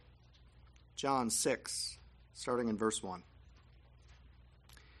John 6, starting in verse 1.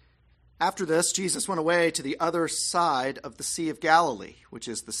 After this, Jesus went away to the other side of the Sea of Galilee, which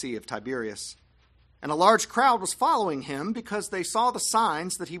is the Sea of Tiberias. And a large crowd was following him because they saw the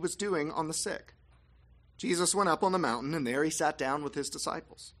signs that he was doing on the sick. Jesus went up on the mountain, and there he sat down with his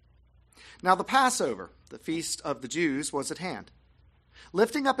disciples. Now the Passover, the feast of the Jews, was at hand.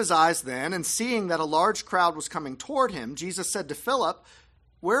 Lifting up his eyes then, and seeing that a large crowd was coming toward him, Jesus said to Philip,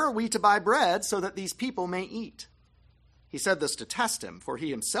 "Where are we to buy bread so that these people may eat?" He said this to test him, for he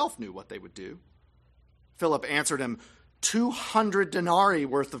himself knew what they would do. Philip answered him, 200 denarii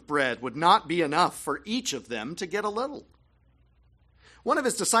worth of bread would not be enough for each of them to get a little. One of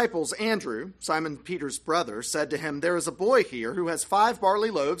his disciples, Andrew, Simon Peter's brother, said to him, "There is a boy here who has 5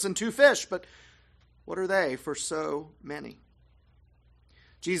 barley loaves and 2 fish, but what are they for so many?"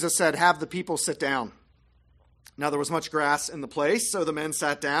 Jesus said, "Have the people sit down." Now there was much grass in the place, so the men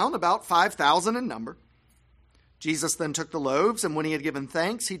sat down, about 5,000 in number. Jesus then took the loaves, and when he had given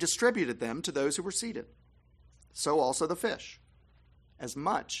thanks, he distributed them to those who were seated. So also the fish, as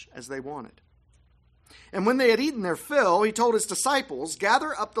much as they wanted. And when they had eaten their fill, he told his disciples,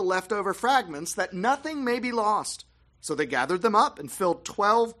 "Gather up the leftover fragments, that nothing may be lost." So they gathered them up and filled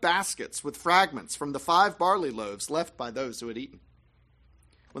 12 baskets with fragments from the 5 barley loaves left by those who had eaten.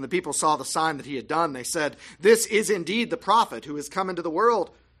 When the people saw the sign that he had done, they said, "This is indeed the prophet who has come into the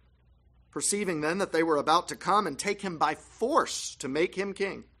world." Perceiving then that they were about to come and take him by force to make him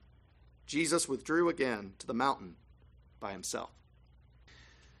king, Jesus withdrew again to the mountain by himself.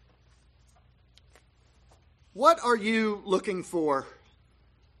 What are you looking for?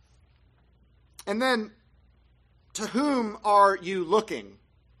 And then, to whom are you looking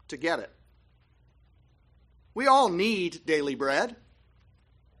to get it? We all need daily bread.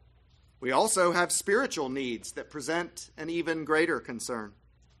 We also have spiritual needs that present an even greater concern.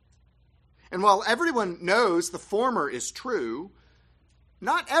 And while everyone knows the former is true,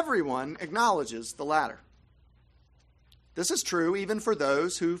 not everyone acknowledges the latter. This is true even for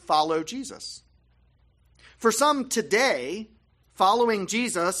those who follow Jesus. For some today, following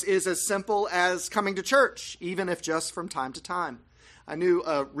Jesus is as simple as coming to church, even if just from time to time. I knew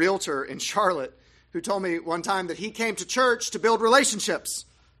a realtor in Charlotte who told me one time that he came to church to build relationships,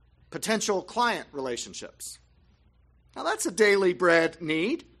 potential client relationships. Now that's a daily bread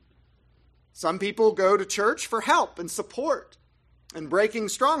need. Some people go to church for help and support and breaking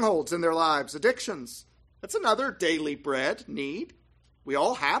strongholds in their lives, addictions. That's another daily bread need. We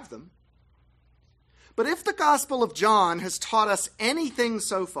all have them. But if the Gospel of John has taught us anything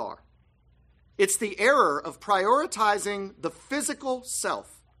so far, it's the error of prioritizing the physical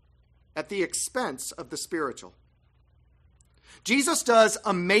self at the expense of the spiritual. Jesus does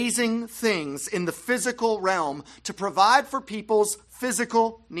amazing things in the physical realm to provide for people's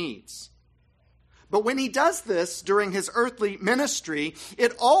physical needs. But when he does this during his earthly ministry,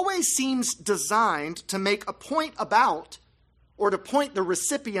 it always seems designed to make a point about, or to point the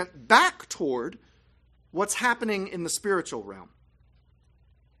recipient back toward, what's happening in the spiritual realm.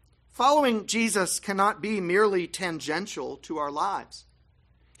 Following Jesus cannot be merely tangential to our lives.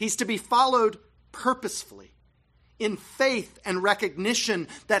 He's to be followed purposefully, in faith and recognition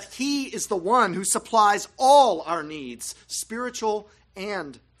that he is the one who supplies all our needs, spiritual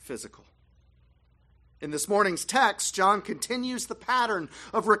and physical. In this morning's text, John continues the pattern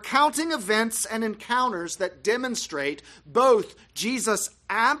of recounting events and encounters that demonstrate both Jesus'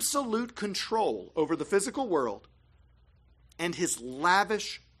 absolute control over the physical world and his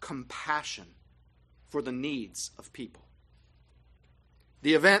lavish compassion for the needs of people.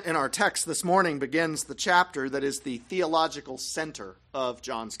 The event in our text this morning begins the chapter that is the theological center of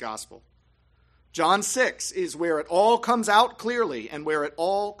John's gospel. John 6 is where it all comes out clearly and where it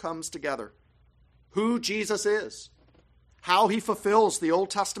all comes together. Who Jesus is, how he fulfills the Old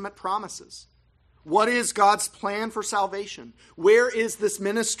Testament promises, what is God's plan for salvation, where is this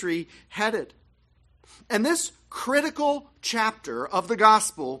ministry headed. And this critical chapter of the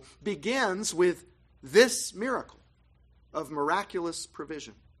gospel begins with this miracle of miraculous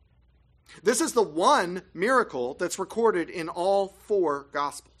provision. This is the one miracle that's recorded in all 4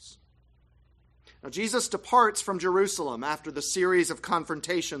 gospels. Now, Jesus departs from Jerusalem after the series of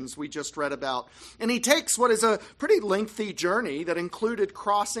confrontations we just read about, and he takes what is a pretty lengthy journey that included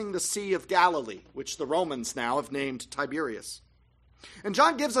crossing the Sea of Galilee, which the Romans now have named Tiberias. And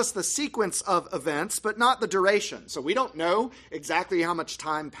John gives us the sequence of events, but not the duration. So we don't know exactly how much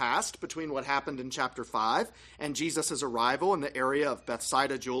time passed between what happened in chapter 5 and Jesus' arrival in the area of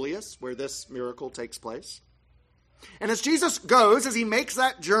Bethsaida Julius, where this miracle takes place. And as Jesus goes, as he makes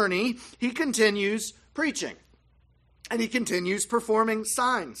that journey, he continues preaching. And he continues performing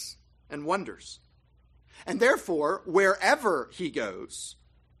signs and wonders. And therefore, wherever he goes,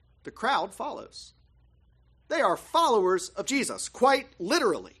 the crowd follows. They are followers of Jesus, quite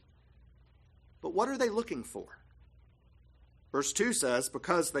literally. But what are they looking for? Verse 2 says,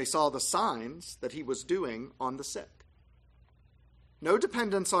 because they saw the signs that he was doing on the sick. No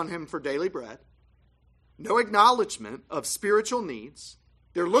dependence on him for daily bread. No acknowledgement of spiritual needs.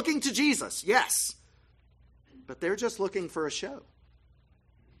 They're looking to Jesus, yes, but they're just looking for a show.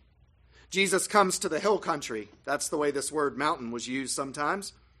 Jesus comes to the hill country. That's the way this word mountain was used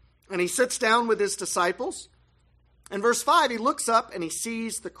sometimes. And he sits down with his disciples. In verse 5, he looks up and he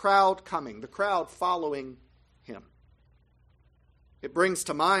sees the crowd coming, the crowd following him. It brings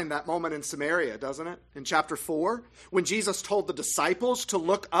to mind that moment in Samaria, doesn't it? In chapter 4, when Jesus told the disciples to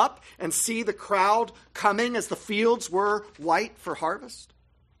look up and see the crowd coming as the fields were white for harvest.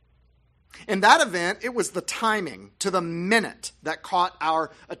 In that event, it was the timing to the minute that caught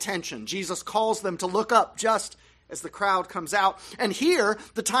our attention. Jesus calls them to look up just as the crowd comes out. And here,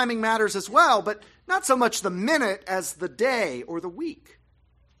 the timing matters as well, but not so much the minute as the day or the week.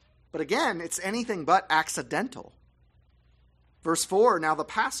 But again, it's anything but accidental. Verse 4, now the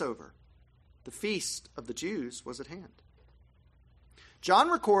Passover, the feast of the Jews, was at hand. John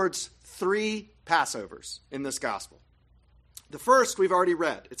records 3 Passovers in this gospel. The first we've already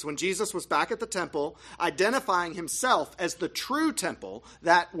read. It's when Jesus was back at the temple, identifying himself as the true temple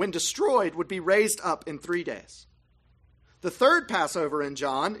that, when destroyed, would be raised up in 3 days. The third Passover in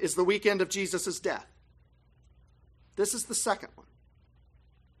John is the weekend of Jesus' death. This is the second one.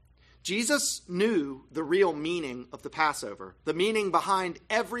 Jesus knew the real meaning of the Passover, the meaning behind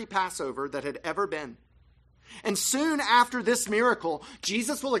every Passover that had ever been. And soon after this miracle,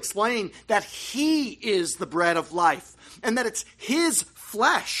 Jesus will explain that he is the bread of life and that it's his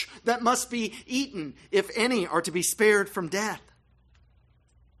flesh that must be eaten if any are to be spared from death.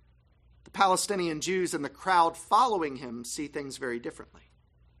 The Palestinian Jews and the crowd following him see things very differently.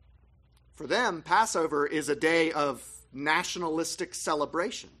 For them, Passover is a day of nationalistic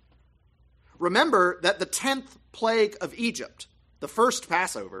celebration. Remember that the 10th plague of Egypt, the first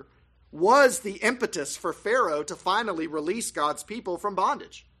Passover, was the impetus for Pharaoh to finally release God's people from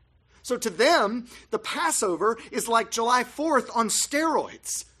bondage. So to them, the Passover is like July 4th on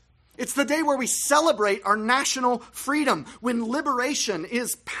steroids. It's the day where we celebrate our national freedom, when liberation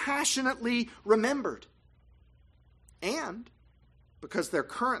is passionately remembered. And because they're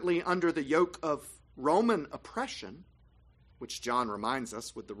currently under the yoke of Roman oppression, which John reminds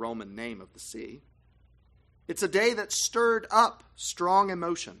us with the Roman name of the sea, it's a day that stirred up strong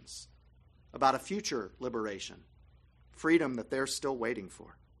emotions about a future liberation, freedom that they're still waiting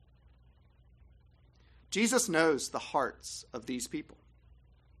for. Jesus knows the hearts of these people.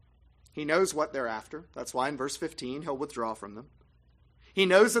 He knows what they're after. That's why in verse 15 he'll withdraw from them. He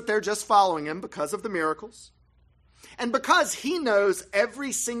knows that they're just following him because of the miracles. And because he knows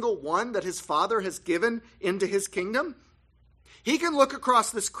every single one that his Father has given into his kingdom, he can look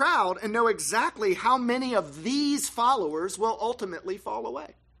across this crowd and know exactly how many of these followers will ultimately fall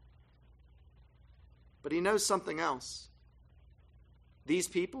away. But he knows something else. These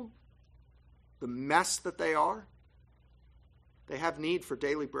people, the mess that they are, they have need for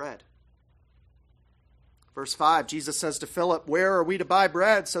daily bread. Verse 5, Jesus says to Philip, "Where are we to buy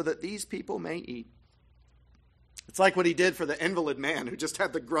bread so that these people may eat?" It's like what he did for the invalid man who just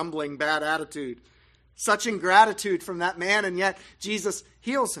had the grumbling, bad attitude. Such ingratitude from that man, and yet Jesus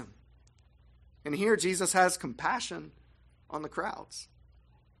heals him. And here Jesus has compassion on the crowds.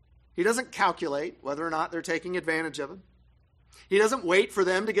 He doesn't calculate whether or not they're taking advantage of him. He doesn't wait for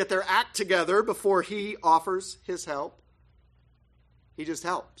them to get their act together before he offers his help. He just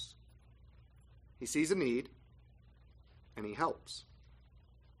helps. He sees a need, and he helps.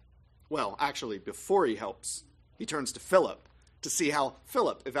 Well, actually, before he helps, he turns to Philip to see how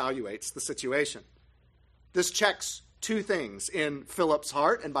Philip evaluates the situation. This checks 2 things in Philip's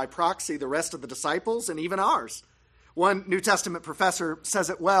heart, and by proxy, the rest of the disciples and even ours. One New Testament professor says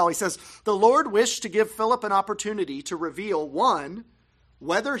it well. He says, the Lord wished to give Philip an opportunity to reveal, 1,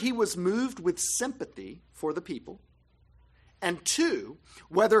 whether he was moved with sympathy for the people, and 2,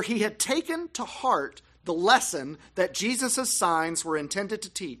 whether he had taken to heart the lesson that Jesus' signs were intended to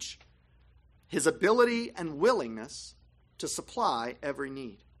teach, his ability and willingness to supply every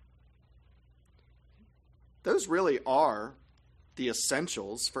need. Those really are the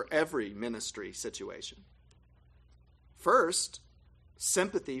essentials for every ministry situation. First,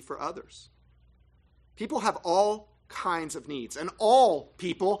 sympathy for others. People have all kinds of needs, and all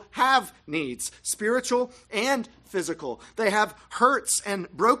people have needs, spiritual and physical. They have hurts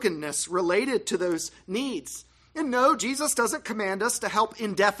and brokenness related to those needs. And no, Jesus doesn't command us to help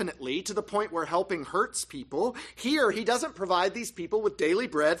indefinitely to the point where helping hurts people. Here, he doesn't provide these people with daily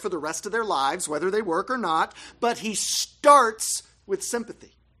bread for the rest of their lives, whether they work or not, but he starts with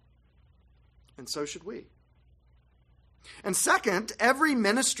sympathy. And so should we. And second, every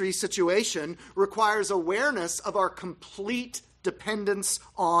ministry situation requires awareness of our complete dependence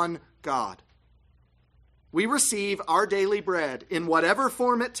on God. We receive our daily bread in whatever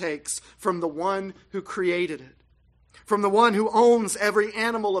form it takes from the one who created it, from the one who owns every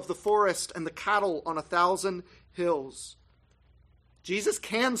animal of the forest and the cattle on 1,000 hills. Jesus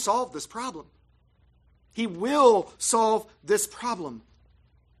can solve this problem. He will solve this problem.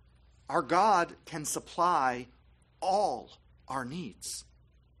 Our God can supply all our needs.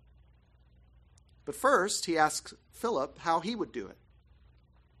 But first, he asks Philip how he would do it.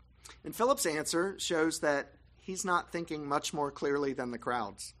 And Philip's answer shows that he's not thinking much more clearly than the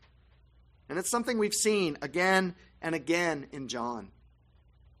crowds. And it's something we've seen again and again in John.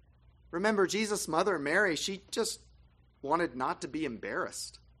 Remember, Jesus' mother, Mary, she just wanted not to be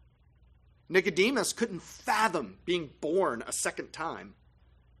embarrassed. Nicodemus couldn't fathom being born a second time.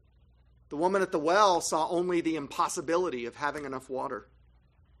 The woman at the well saw only the impossibility of having enough water.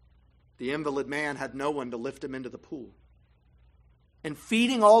 The invalid man had no one to lift him into the pool. And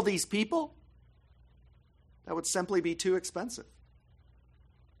feeding all these people, that would simply be too expensive.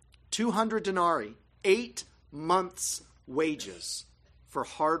 200 denarii, 8 months' wages for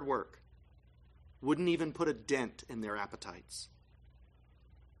hard work, wouldn't even put a dent in their appetites.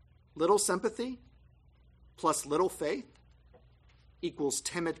 Little sympathy plus little faith equals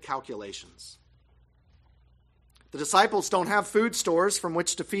timid calculations. The disciples don't have food stores from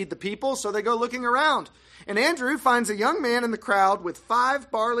which to feed the people, so they go looking around. And Andrew finds a young man in the crowd with 5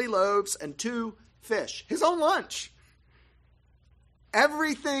 barley loaves and 2 fish, his own lunch.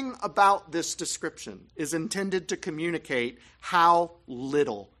 Everything about this description is intended to communicate how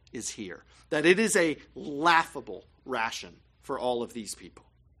little is here, that it is a laughable ration for all of these people.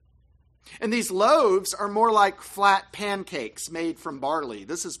 And these loaves are more like flat pancakes made from barley.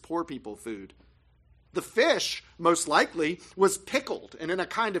 This is poor people food. The fish, most likely, was pickled and in a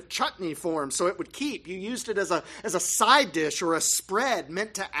kind of chutney form so it would keep. You used it as a side dish or a spread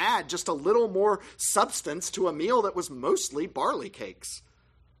meant to add just a little more substance to a meal that was mostly barley cakes.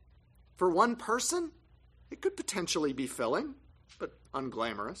 For one person, it could potentially be filling, but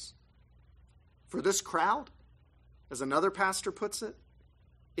unglamorous. For this crowd, as another pastor puts it,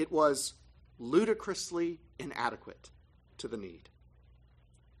 it was ludicrously inadequate to the need.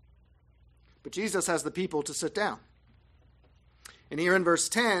 But Jesus has the people to sit down. And here in verse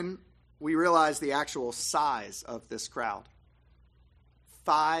 10, we realize the actual size of this crowd.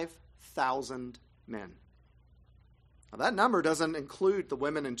 5,000 men. Now, that number doesn't include the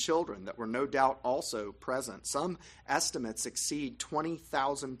women and children that were no doubt also present. Some estimates exceed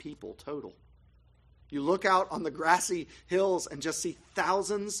 20,000 people total. You look out on the grassy hills and just see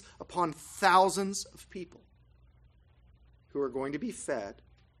thousands upon thousands of people who are going to be fed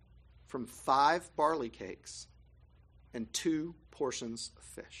from 5 barley cakes and 2 portions of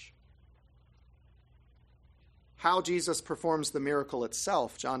fish. How Jesus performs the miracle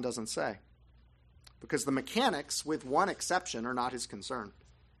itself, John doesn't say, because the mechanics, with one exception, are not his concern.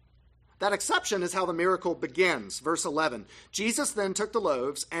 That exception is how the miracle begins. Verse 11, Jesus then took the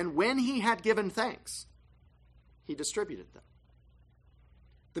loaves, and when he had given thanks, he distributed them.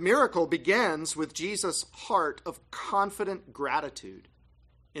 The miracle begins with Jesus' heart of confident gratitude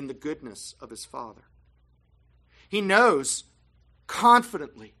in the goodness of his Father. He knows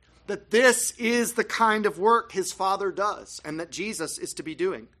confidently that this is the kind of work his Father does and that Jesus is to be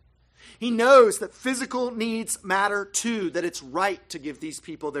doing. He knows that physical needs matter too, that it's right to give these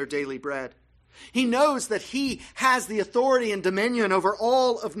people their daily bread. He knows that he has the authority and dominion over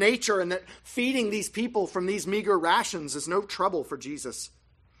all of nature and that feeding these people from these meager rations is no trouble for Jesus.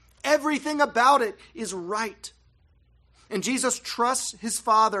 Everything about it is right. And Jesus trusts his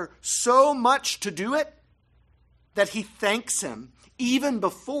Father so much to do it that he thanks him even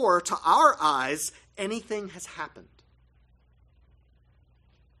before, to our eyes, anything has happened.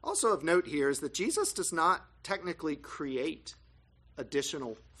 Also of note here is that Jesus does not technically create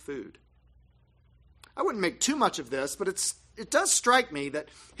additional food. I wouldn't make too much of this, but it does strike me that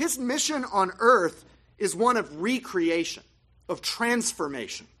his mission on earth is one of recreation, of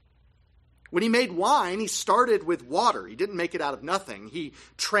transformation. When he made wine, he started with water. He didn't make it out of nothing. He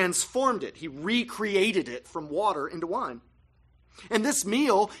transformed it. He recreated it from water into wine. And this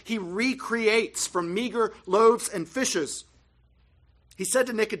meal, he recreates from meager loaves and fishes. He said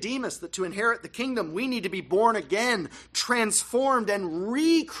to Nicodemus that to inherit the kingdom, we need to be born again, transformed and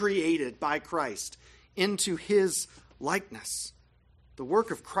recreated by Christ into his likeness. The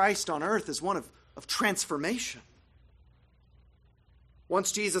work of Christ on earth is one of transformation.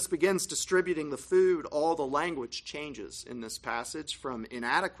 Once Jesus begins distributing the food, all the language changes in this passage from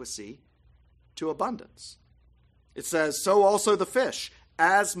inadequacy to abundance. It says, so also the fish,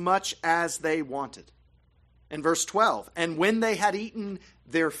 as much as they wanted. In verse 12, and when they had eaten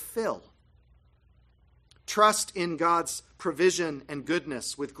their fill. Trust in God's provision and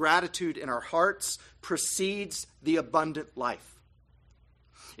goodness with gratitude in our hearts precedes the abundant life.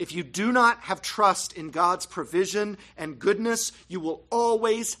 If you do not have trust in God's provision and goodness, you will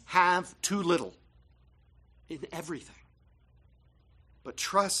always have too little in everything. But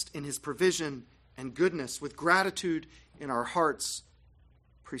trust in his provision and goodness with gratitude in our hearts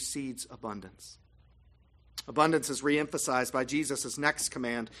precedes abundance. Abundance is reemphasized by Jesus' next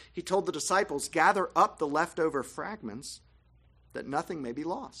command. He told the disciples, gather up the leftover fragments that nothing may be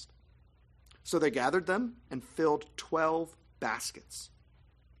lost. So they gathered them and filled 12 baskets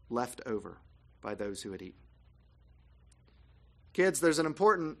left over by those who had eaten. Kids, there's an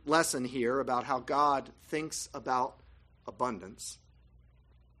important lesson here about how God thinks about abundance.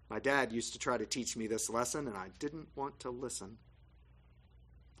 My dad used to try to teach me this lesson, and I didn't want to listen.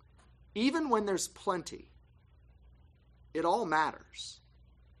 Even when there's plenty, it all matters.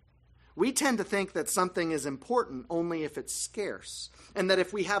 We tend to think that something is important only if it's scarce, and that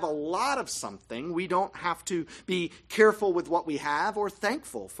if we have a lot of something, we don't have to be careful with what we have or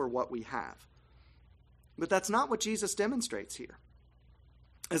thankful for what we have. But that's not what Jesus demonstrates here.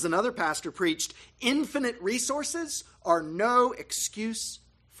 As another pastor preached, infinite resources are no excuse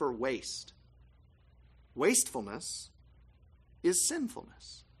for waste. Wastefulness is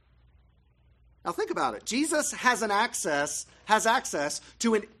sinfulness. Now think about it. Jesus has access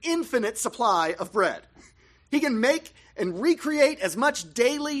to an infinite supply of bread. He can make and recreate as much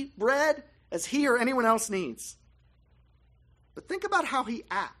daily bread as he or anyone else needs. But think about how he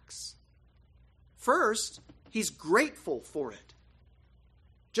acts. First, he's grateful for it.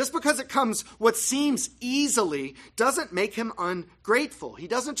 Just because it comes what seems easily doesn't make him ungrateful. He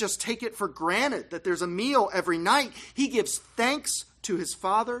doesn't just take it for granted that there's a meal every night. He gives thanks to his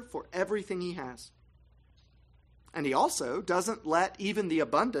Father for everything he has. And he also doesn't let even the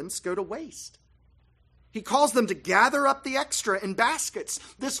abundance go to waste. He calls them to gather up the extra in baskets.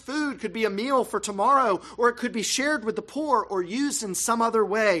 This food could be a meal for tomorrow, or it could be shared with the poor or used in some other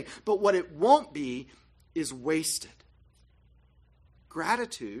way. But what it won't be is wasted.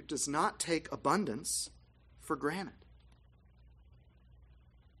 Gratitude does not take abundance for granted.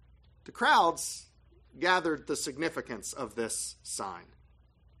 The crowds gathered the significance of this sign,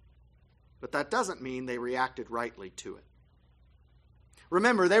 but that doesn't mean they reacted rightly to it.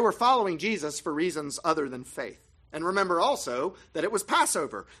 Remember, they were following Jesus for reasons other than faith. And remember also that it was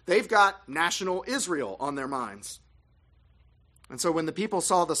Passover. They've got national Israel on their minds. And so when the people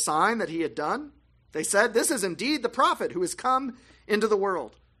saw the sign that he had done, they said, "This is indeed the prophet who has come into the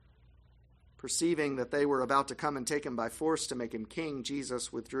world." Perceiving that they were about to come and take him by force to make him king,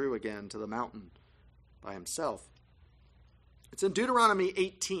 Jesus withdrew again to the mountain by himself. It's in Deuteronomy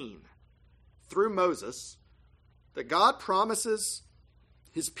 18, through Moses, that God promises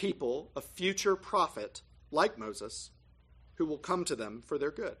his people a future prophet like Moses who will come to them for their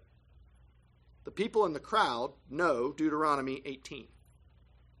good. The people in the crowd know Deuteronomy 18.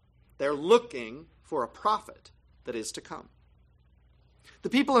 They're looking for a prophet that is to come. The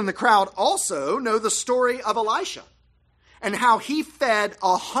people in the crowd also know the story of Elisha and how he fed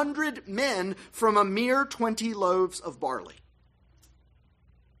 100 men from a mere 20 loaves of barley.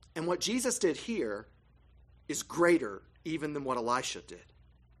 And what Jesus did here is greater even than what Elisha did.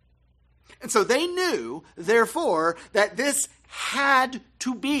 And so they knew, therefore, that this had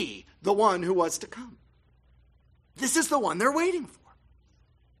to be the one who was to come. This is the one they're waiting for.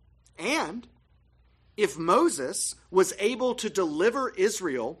 And if Moses was able to deliver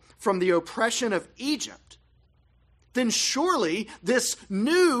Israel from the oppression of Egypt, then surely this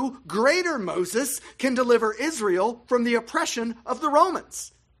new, greater Moses can deliver Israel from the oppression of the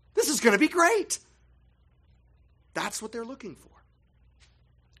Romans. This is going to be great. That's what they're looking for.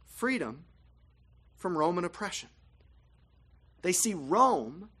 Freedom from Roman oppression. They see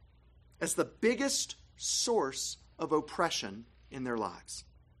Rome as the biggest source of oppression in their lives.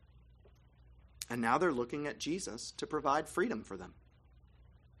 And now they're looking at Jesus to provide freedom for them.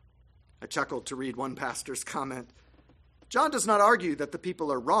 I chuckled to read one pastor's comment. John does not argue that the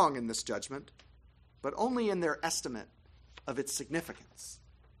people are wrong in this judgment, but only in their estimate of its significance.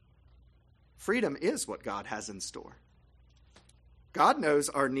 Freedom is what God has in store. God knows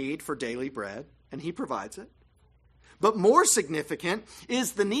our need for daily bread, and he provides it. But more significant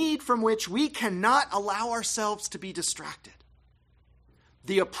is the need from which we cannot allow ourselves to be distracted.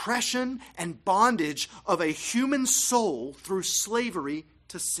 The oppression and bondage of a human soul through slavery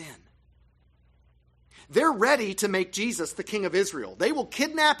to sin. They're ready to make Jesus the King of Israel. They will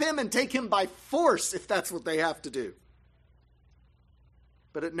kidnap him and take him by force if that's what they have to do.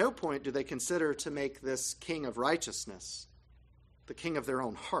 But at no point do they consider to make this King of righteousness the king of their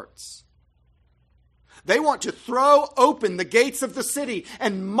own hearts. They want to throw open the gates of the city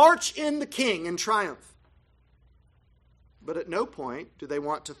and march in the king in triumph. But at no point do they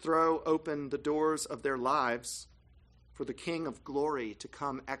want to throw open the doors of their lives for the King of glory to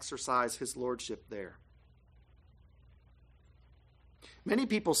come exercise his lordship there. Many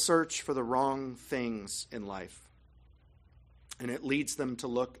people search for the wrong things in life, and it leads them to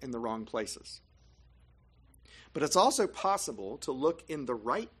look in the wrong places. But it's also possible to look in the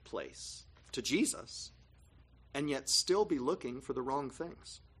right place, to Jesus, and yet still be looking for the wrong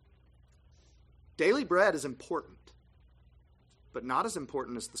things. Daily bread is important, but not as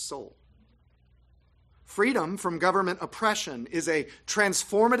important as the soul. Freedom from government oppression is a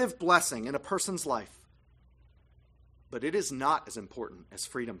transformative blessing in a person's life, but it is not as important as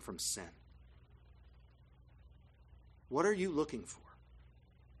freedom from sin. What are you looking for?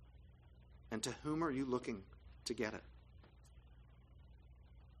 And to whom are you looking to get it?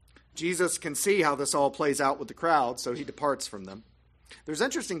 Jesus can see how this all plays out with the crowd, so he departs from them. There's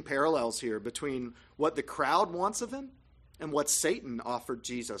interesting parallels here between what the crowd wants of him and what Satan offered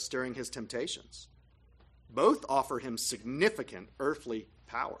Jesus during his temptations. Both offer him significant earthly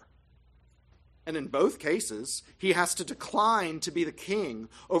power. And in both cases, he has to decline to be the king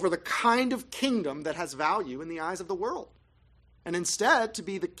over the kind of kingdom that has value in the eyes of the world, and instead to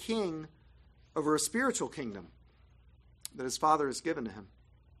be the king over a spiritual kingdom that his Father has given to him.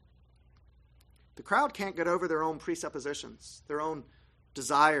 The crowd can't get over their own presuppositions, their own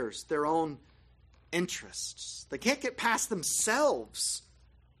desires, their own interests. They can't get past themselves.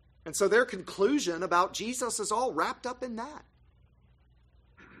 And so their conclusion about Jesus is all wrapped up in that.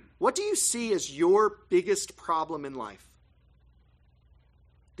 What do you see as your biggest problem in life?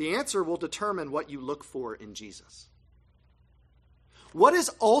 The answer will determine what you look for in Jesus. What is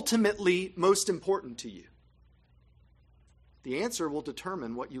ultimately most important to you? The answer will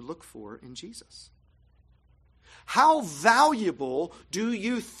determine what you look for in Jesus. How valuable do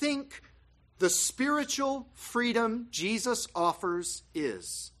you think the spiritual freedom Jesus offers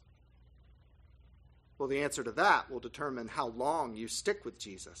is? Well, the answer to that will determine how long you stick with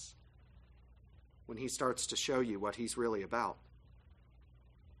Jesus when he starts to show you what he's really about.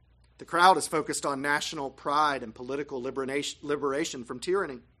 The crowd is focused on national pride and political liberation from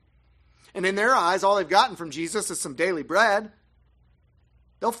tyranny. And in their eyes, all they've gotten from Jesus is some daily bread.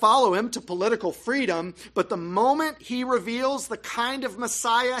 They'll follow him to political freedom, but the moment he reveals the kind of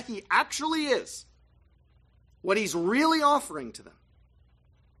Messiah he actually is, what he's really offering to them,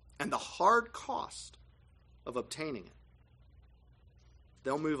 and the hard cost of obtaining it,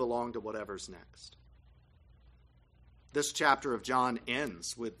 they'll move along to whatever's next. This chapter of John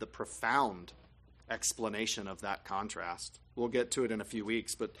ends with the profound explanation of that contrast. We'll get to it in a few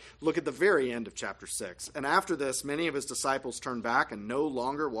weeks, but look at the very end of chapter 6. And after this, many of his disciples turned back and no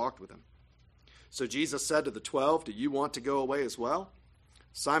longer walked with him. So Jesus said to the 12, "Do you want to go away as well?"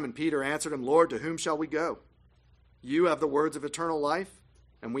 Simon Peter answered him, "Lord, to whom shall we go? You have the words of eternal life,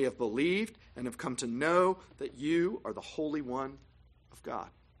 and we have believed and have come to know that you are the Holy One of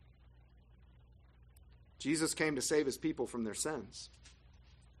God." Jesus came to save his people from their sins.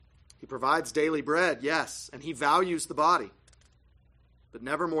 He provides daily bread, yes, and he values the body, but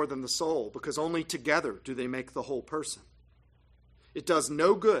never more than the soul, because only together do they make the whole person. It does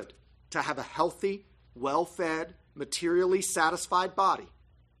no good to have a healthy, well-fed, materially satisfied body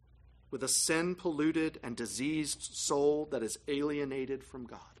with a sin-polluted and diseased soul that is alienated from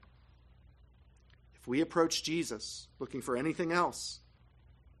God. If we approach Jesus looking for anything else,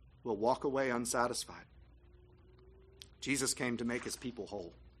 we'll walk away unsatisfied. Jesus came to make his people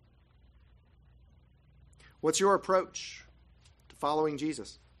whole. What's your approach to following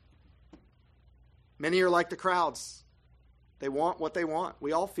Jesus? Many are like the crowds. They want what they want.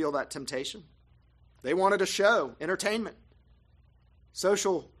 We all feel that temptation. They wanted a show, entertainment,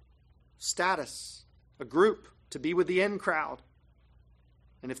 social status, a group to be with the in crowd.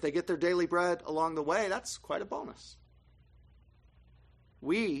 And if they get their daily bread along the way, that's quite a bonus.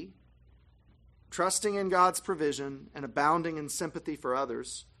 We, trusting in God's provision and abounding in sympathy for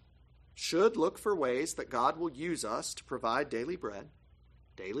others, should look for ways that God will use us to provide daily bread.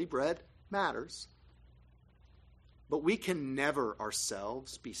 Daily bread matters. But we can never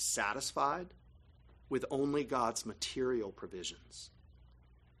ourselves be satisfied with only God's material provisions.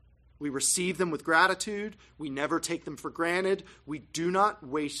 We receive them with gratitude. We never take them for granted. We do not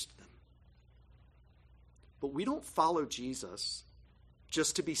waste them. But we don't follow Jesus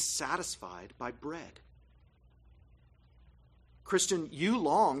just to be satisfied by bread. Christian, you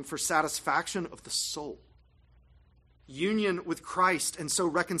long for satisfaction of the soul, union with Christ, and so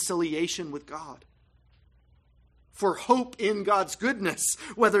reconciliation with God. For hope in God's goodness,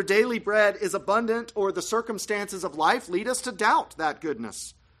 whether daily bread is abundant or the circumstances of life lead us to doubt that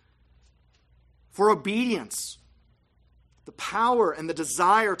goodness. For obedience, the power and the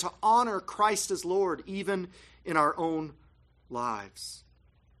desire to honor Christ as Lord, even in our own lives.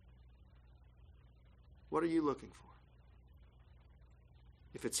 What are you looking for?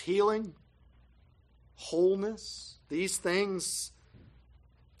 If it's healing, wholeness, these things,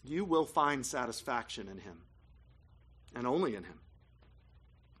 you will find satisfaction in Him, and only in Him.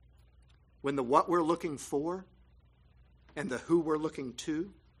 When the what we're looking for and the who we're looking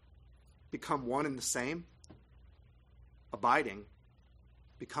to become one and the same, abiding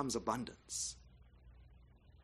becomes abundance.